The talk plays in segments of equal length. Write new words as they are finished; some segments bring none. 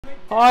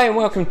Hi and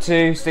welcome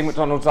to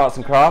McDonald's Arts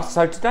and Crafts.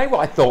 So today what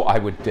I thought I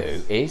would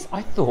do is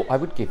I thought I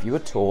would give you a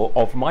tour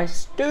of my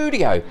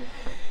studio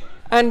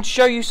and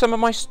show you some of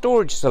my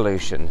storage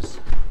solutions.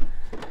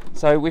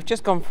 So we've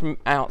just gone from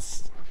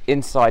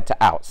inside to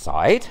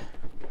outside.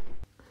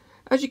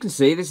 As you can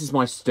see, this is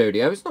my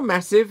studio. It's not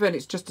massive and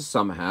it's just a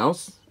summer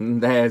house.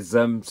 And there's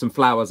some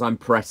flowers I'm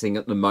pressing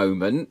at the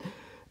moment,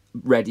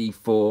 ready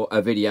for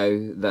a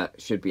video that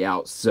should be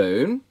out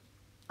soon.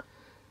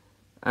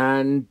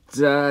 And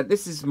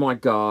this is my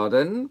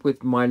garden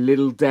with my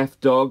little deaf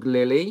dog,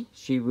 Lily.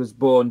 She was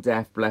born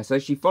deaf, bless her.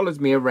 She follows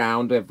me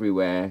around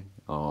everywhere.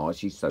 Oh,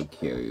 she's so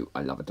cute.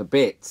 I love her to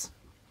bits.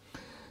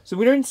 So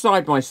we're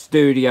inside my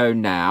studio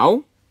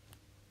now.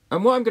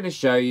 And what I'm going to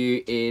show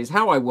you is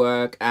how I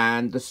work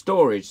and the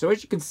storage. So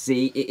as you can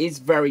see, it is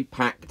very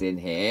packed in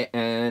here.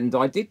 And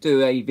I did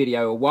do a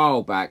video a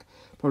while back,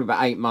 probably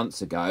about 8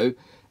 months ago.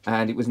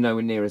 And it was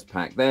nowhere near as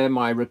packed. They're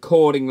my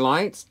recording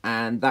lights,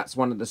 and that's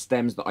one of the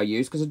stems that I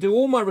use because I do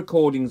all my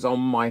recordings on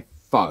my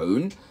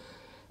phone,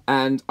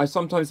 and I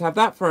sometimes have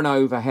that for an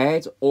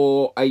overhead,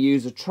 or I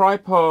use a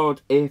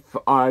tripod if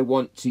I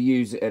want to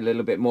use it a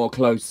little bit more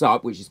close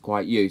up, which is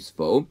quite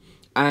useful.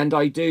 And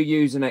I do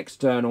use an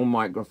external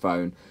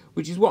microphone,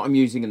 which is what I'm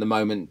using at the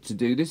moment to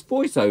do this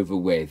voiceover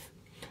with.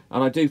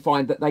 And I do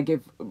find that they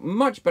give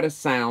much better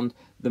sound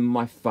than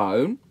my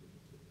phone.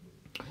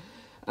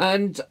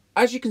 And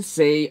as you can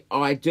see,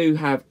 I do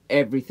have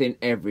everything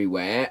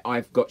everywhere.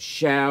 I've got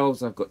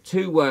shelves, I've got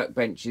 2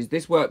 workbenches.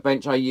 This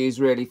workbench I use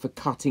really for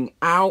cutting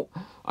out.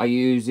 I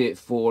use it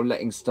for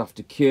letting stuff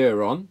to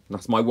cure on.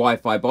 That's my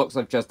Wi-Fi box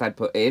I've just had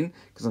put in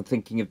because I'm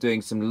thinking of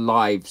doing some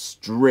live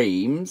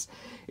streams.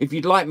 If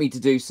you'd like me to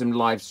do some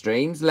live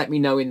streams, let me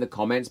know in the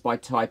comments by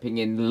typing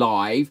in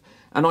live.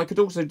 And I could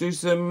also do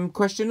some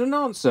question and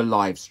answer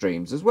live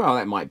streams as well.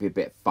 That might be a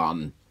bit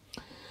fun.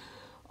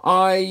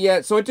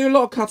 So I do a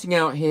lot of cutting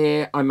out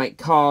here. I make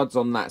cards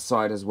on that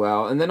side as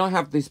well. And then I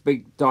have this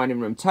big dining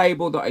room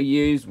table that I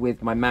use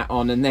with my mat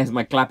on. And there's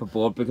my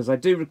clapperboard because I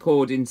do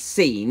record in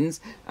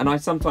scenes. And I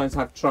sometimes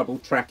have trouble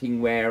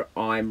tracking where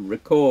I'm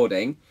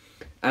recording.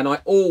 And I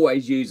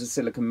always use a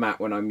silicone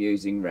mat when I'm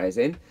using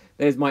resin.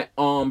 There's my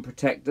arm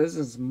protectors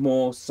and some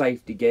more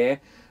safety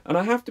gear. And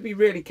I have to be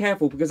really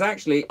careful because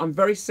actually I'm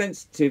very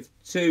sensitive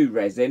to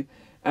resin.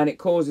 And it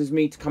causes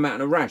me to come out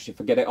in a rash if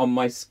I get it on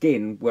my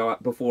skin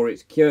before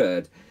it's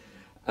cured.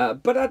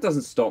 But that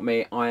doesn't stop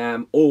me. I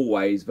am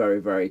always very,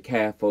 very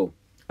careful.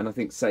 And I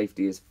think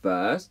safety is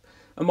first.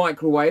 A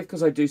microwave,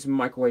 because I do some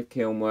microwave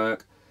kiln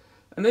work.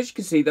 And as you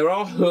can see, there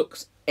are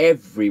hooks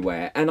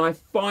everywhere. And I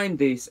find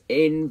this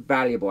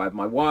invaluable. I have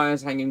my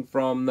wires hanging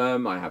from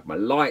them. I have my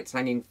lights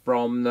hanging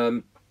from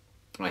them.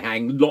 I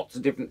hang lots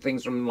of different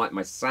things from them, like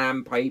my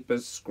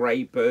sandpapers,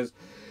 scrapers.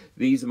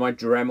 These are my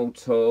Dremel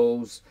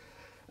tools.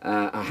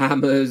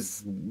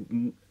 Hammers,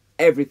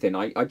 everything.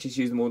 I just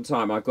use them all the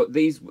time. I've got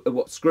these,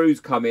 what screws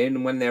come in,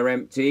 and when they're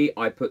empty,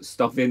 I put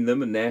stuff in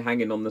them, and they're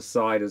hanging on the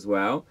side as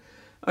well.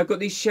 I've got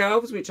these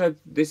shelves, which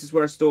this is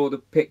where I store the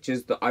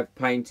pictures that I've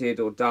painted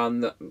or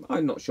done that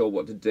I'm not sure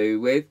what to do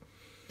with,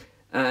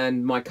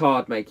 and my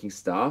card making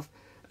stuff.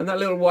 And that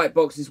little white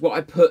box is what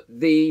I put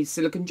the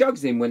silicone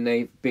jugs in when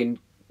they've been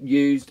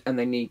used and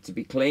they need to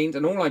be cleaned.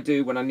 And all I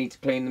do when I need to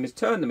clean them is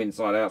turn them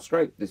inside out,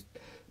 scrape this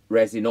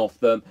resin off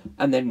them,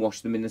 and then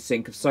wash them in the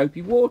sink of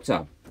soapy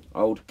water.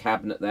 Old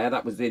cabinet there,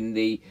 that was in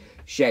the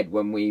shed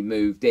when we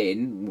moved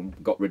in.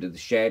 Got rid of the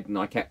shed and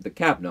I kept the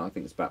cabinet. I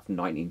think it's about from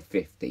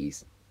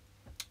 1950s.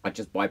 I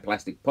just buy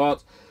plastic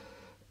pots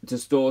to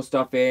store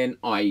stuff in.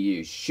 I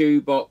use shoe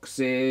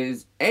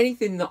boxes,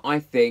 anything that I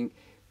think,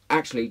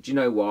 actually, do you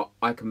know what,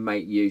 I can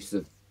make use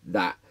of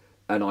that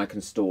and I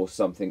can store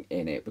something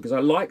in it, because I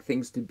like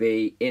things to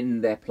be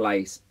in their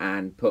place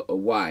and put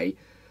away.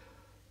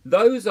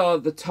 Those are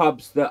the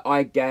tubs that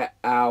I get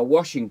our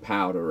washing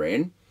powder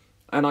in,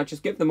 and I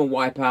just give them a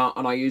wipe out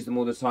and I use them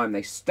all the time.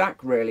 They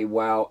stack really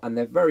well and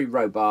they're very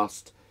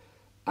robust,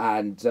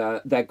 and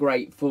they're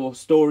great for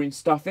storing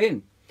stuff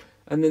in.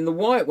 And then the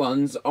white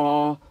ones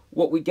are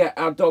what we get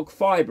our dog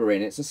fibre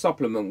in. It's a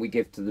supplement we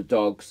give to the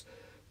dogs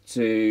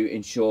to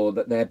ensure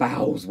that their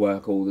bowels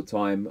work all the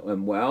time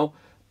and well.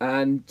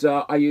 And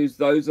I use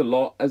those a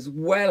lot, as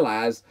well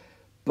as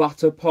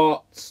butter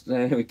pots.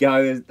 There we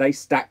go. They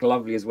stack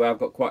lovely as well. I've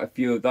got quite a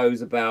few of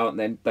those about, and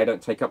then they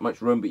don't take up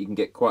much room, but you can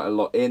get quite a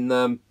lot in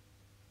them.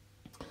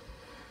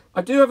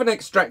 I do have an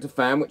extractor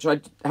fan, which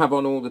I have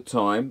on all the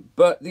time,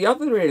 but the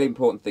other really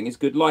important thing is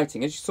good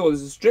lighting. As you saw,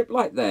 there's a strip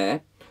light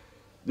there.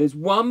 There's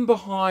one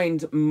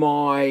behind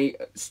my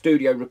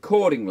studio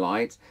recording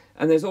light,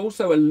 and there's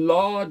also a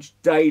large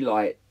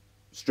daylight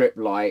strip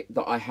light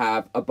that I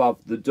have above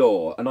the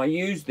door, and I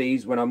use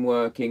these when I'm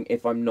working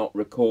if I'm not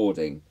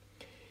recording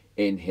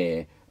in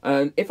here.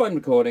 And if I'm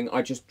recording,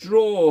 I just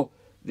draw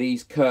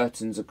these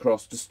curtains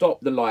across to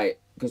stop the light,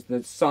 because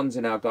the sun's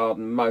in our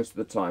garden most of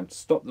the time, to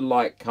stop the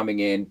light coming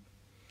in.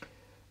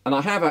 And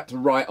I have had to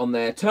write on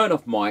there, turn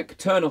off mic,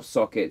 turn off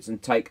sockets,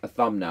 and take a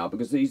thumbnail,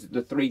 because these are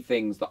the 3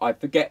 things that I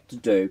forget to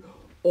do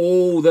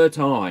all the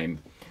time.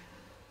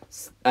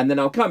 And then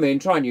I'll come in,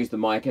 try and use the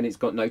mic, and it's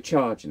got no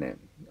charge in it.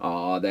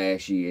 Ah, there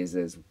she is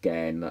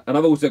again. And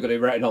I've also got it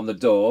written on the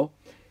door.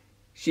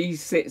 She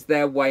sits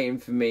there waiting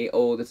for me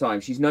all the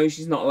time. She knows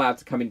she's not allowed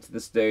to come into the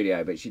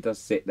studio, but she does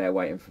sit there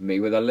waiting for me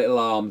with her little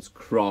arms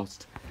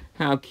crossed.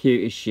 How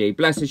cute is she?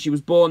 Bless her, she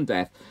was born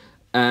deaf.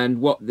 And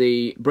what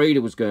the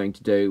breeder was going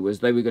to do was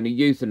they were going to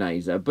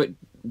euthanize her, but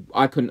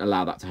I couldn't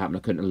allow that to happen. I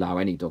couldn't allow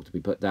any dog to be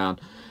put down.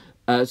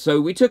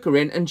 So we took her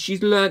in, and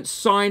she's learnt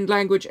sign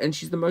language, and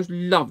she's the most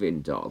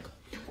loving dog.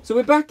 So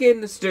we're back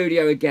in the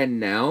studio again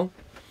now.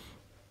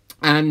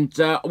 And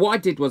what I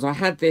did was I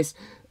had this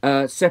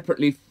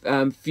separately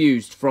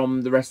fused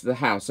from the rest of the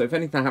house. So if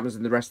anything happens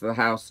in the rest of the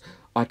house,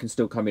 I can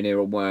still come in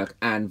here and work,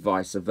 and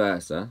vice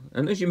versa.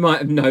 And as you might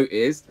have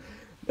noticed,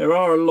 there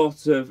are a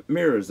lot of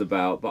mirrors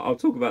about, but I'll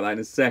talk about that in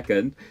a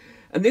second.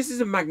 And this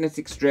is a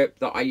magnetic strip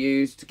that I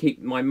use to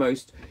keep my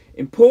most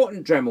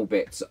important Dremel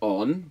bits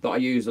on, that I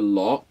use a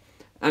lot.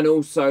 And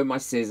also my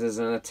scissors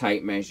and a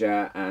tape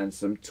measure and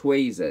some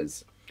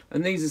tweezers.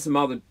 And these are some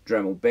other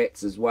Dremel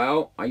bits as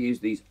well. I use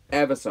these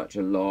ever such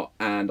a lot,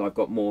 and I've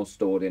got more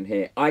stored in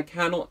here. I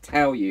cannot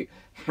tell you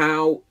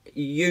how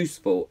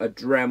useful a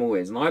Dremel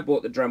is. And I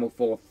bought the Dremel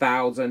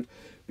 4000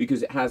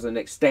 because it has an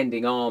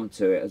extending arm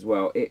to it as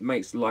well. It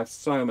makes life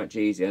so much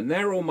easier. And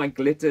they're all my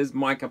glitters,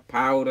 mica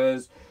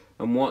powders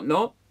and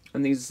whatnot.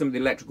 And these are some of the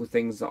electrical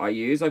things that I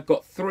use. I've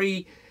got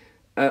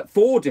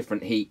 4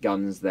 different heat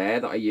guns there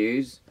that I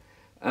use.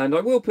 And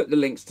I will put the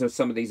links to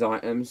some of these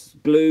items.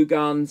 Glue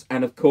guns,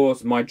 and of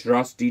course my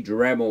trusty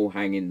Dremel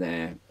hanging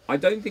there. I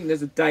don't think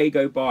there's a day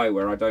go by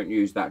where I don't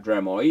use that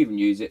Dremel. I even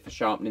use it for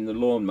sharpening the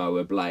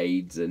lawnmower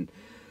blades and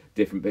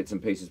different bits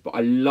and pieces. But I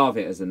love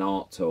it as an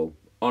art tool.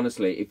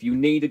 Honestly, if you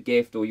need a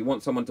gift or you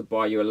want someone to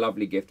buy you a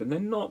lovely gift and they're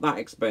not that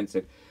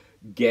expensive,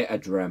 get a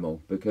Dremel,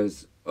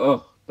 because,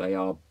 oh, they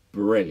are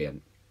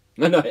brilliant.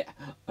 And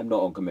I'm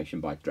not on commission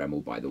by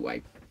Dremel, by the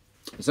way.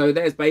 So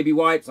there's baby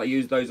wipes. I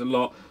use those a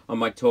lot on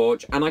my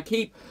torch, and I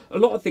keep a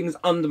lot of things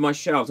under my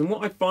shelves. And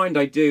what I find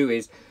I do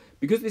is,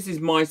 because this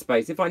is my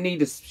space, if I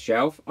need a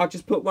shelf, I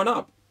just put one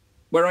up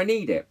where I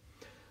need it.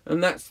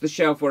 And that's the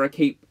shelf where I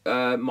keep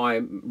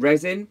my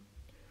resin.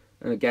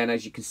 And again,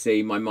 as you can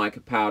see, my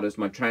mica powders,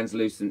 my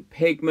translucent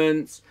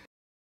pigments.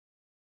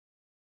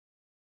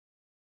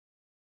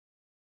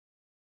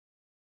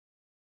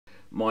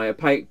 My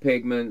opaque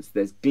pigments,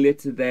 there's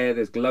glitter there,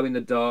 there's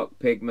glow-in-the-dark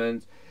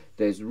pigments.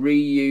 There's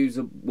reuse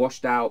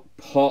washed out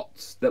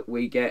pots that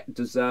we get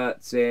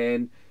desserts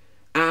in,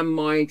 and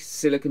my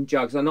silicone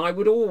jugs. And I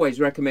would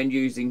always recommend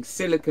using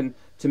silicone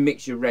to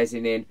mix your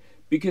resin in,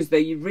 because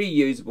they're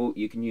reusable.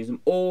 You can use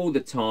them all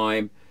the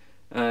time,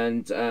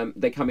 and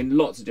they come in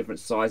lots of different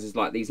sizes,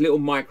 like these little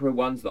micro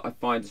ones that I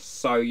find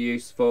so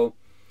useful,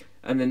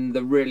 and then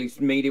the really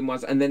medium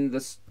ones, and then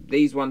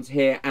these ones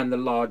here, and the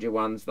larger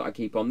ones that I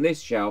keep on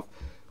this shelf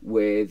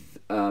with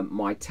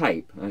my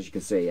tape. As you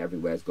can see,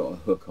 everywhere's got a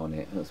hook on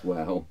it as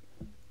well.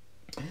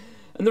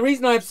 And the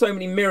reason I have so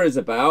many mirrors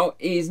about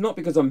is not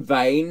because I'm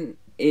vain.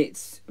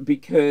 It's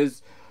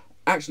because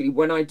actually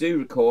when I do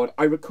record,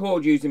 I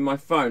record using my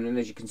phone. And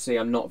as you can see,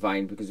 I'm not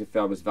vain, because if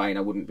I was vain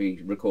I wouldn't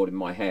be recording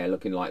my hair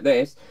looking like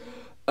this.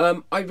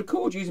 I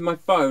record using my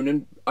phone,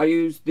 and I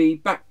use the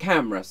back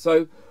camera,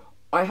 so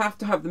I have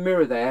to have the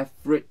mirror there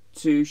for it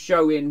to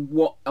show in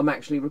what I'm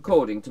actually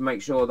recording, to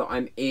make sure that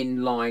I'm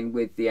in line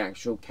with the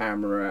actual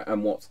camera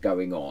and what's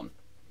going on.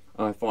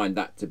 I find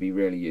that to be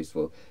really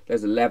useful.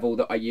 There's a level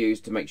that I use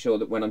to make sure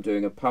that when I'm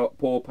doing a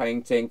pour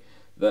painting,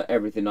 that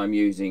everything I'm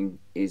using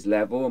is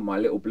level. And my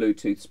little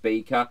Bluetooth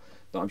speaker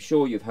that I'm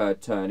sure you've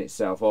heard turn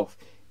itself off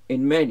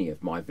in many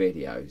of my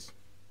videos.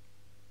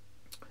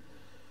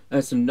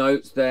 There's some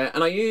notes there,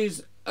 and I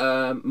use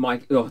there's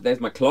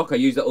my clock. I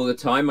use it all the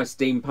time, my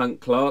steampunk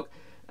clock.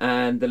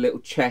 And the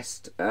little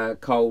chest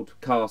cold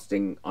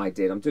casting I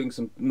did. I'm doing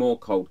some more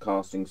cold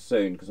casting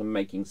soon, because I'm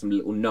making some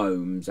little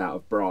gnomes out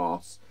of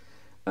brass.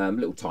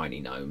 Little tiny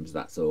gnomes,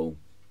 that's all.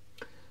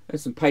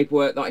 There's some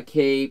paperwork that I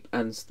keep,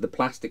 and the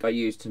plastic I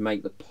use to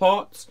make the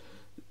pots.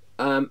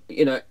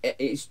 You know,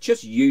 it's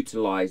just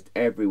utilised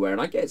everywhere.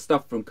 And I get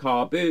stuff from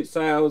car boot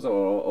sales,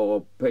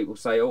 or people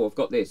say, oh, I've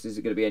got this, is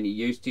it going to be any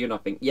use to you? And I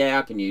think, yeah,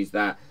 I can use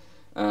that.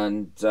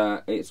 And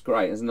it's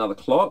great. There's another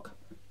clock.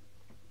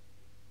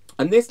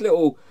 And this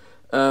little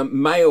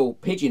male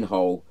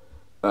pigeonhole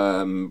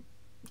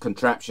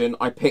contraption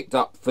I picked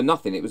up for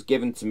nothing. It was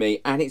given to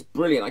me, and it's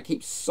brilliant. I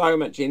keep so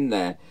much in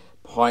there.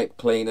 Pipe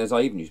cleaners.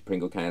 I even use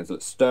Pringle cans,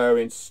 like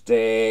stirring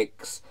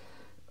sticks.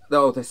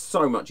 Oh, there's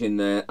so much in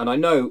there. And I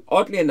know,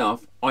 oddly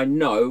enough, I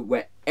know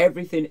where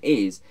everything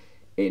is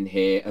in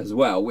here as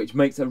well, which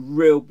makes a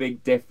real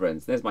big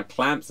difference. There's my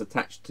clamps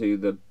attached to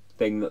the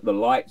thing that the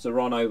lights are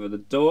on over the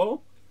door.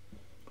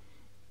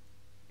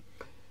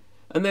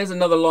 And there's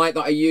another light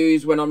that I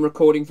use when I'm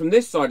recording from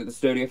this side of the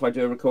studio, if I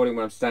do a recording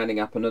when I'm standing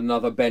up, and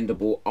another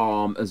bendable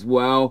arm as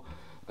well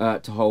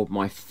to hold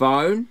my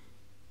phone.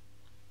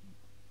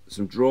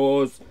 Some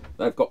drawers.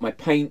 I've got my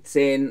paints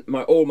in.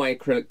 All my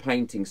acrylic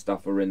painting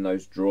stuff are in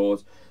those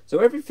drawers. So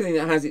everything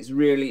that has its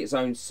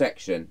own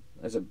section.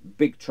 There's a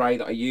big tray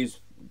that I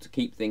use to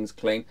keep things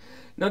clean.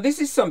 Now this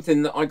is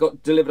something that I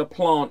got delivered a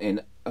plant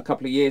in a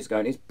couple of years ago,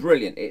 and it's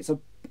brilliant. It's a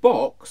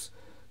box,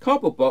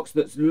 cardboard box,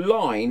 that's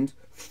lined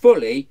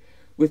fully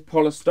with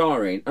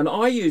polystyrene, and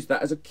I use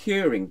that as a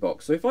curing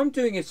box. So if I'm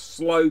doing a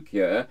slow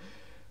cure,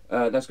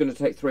 that's going to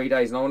take 3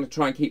 days, and I want to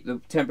try and keep the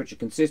temperature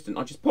consistent,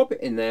 I just pop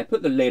it in there,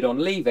 put the lid on,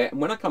 leave it,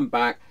 and when I come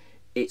back,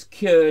 it's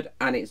cured,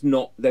 and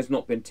there's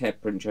not been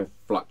temperature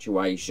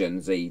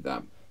fluctuations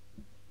either.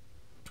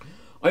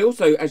 I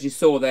also, as you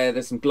saw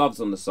there's some gloves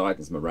on the side.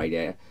 There's my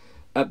radiator,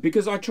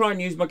 because I try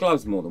and use my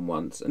gloves more than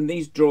once. And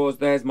these drawers,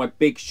 there's my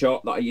big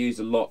shot that I use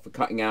a lot for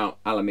cutting out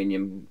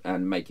aluminium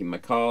and making my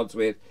cards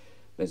with.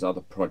 There's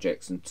other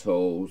projects and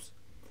tools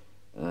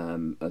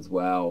as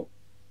well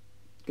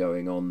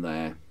going on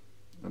there.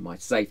 And my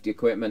safety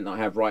equipment I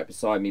have right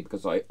beside me,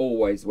 because I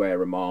always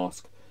wear a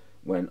mask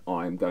when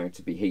I'm going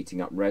to be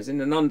heating up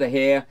resin. And under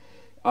here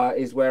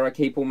is where I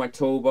keep all my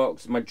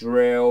toolbox, my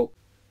drill,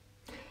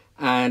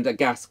 and a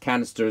gas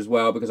canister as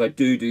well, because I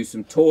do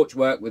some torch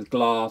work with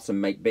glass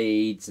and make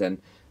beads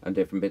and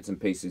different bits and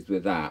pieces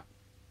with that.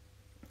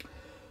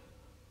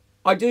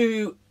 I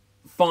do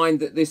find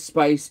that this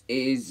space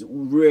is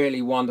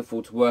really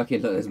wonderful to work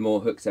in. There's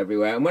more hooks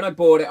everywhere, and when I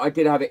bought it I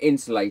did have it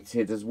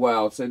insulated as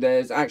well, so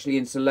there's actually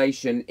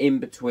insulation in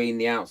between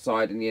the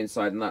outside and the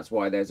inside, and that's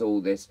why there's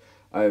all this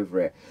over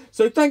it.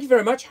 So thank you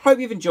very much. Hope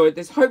you've enjoyed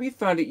this. Hope you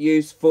found it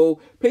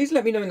useful. Please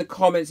let me know in the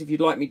comments if you'd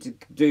like me to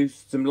do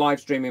some live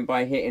streaming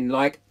by hitting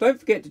like. Don't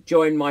forget to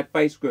join my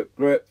Facebook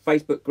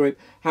group,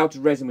 How to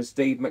Resin with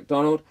Steve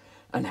McDonald,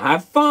 and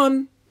have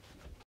fun.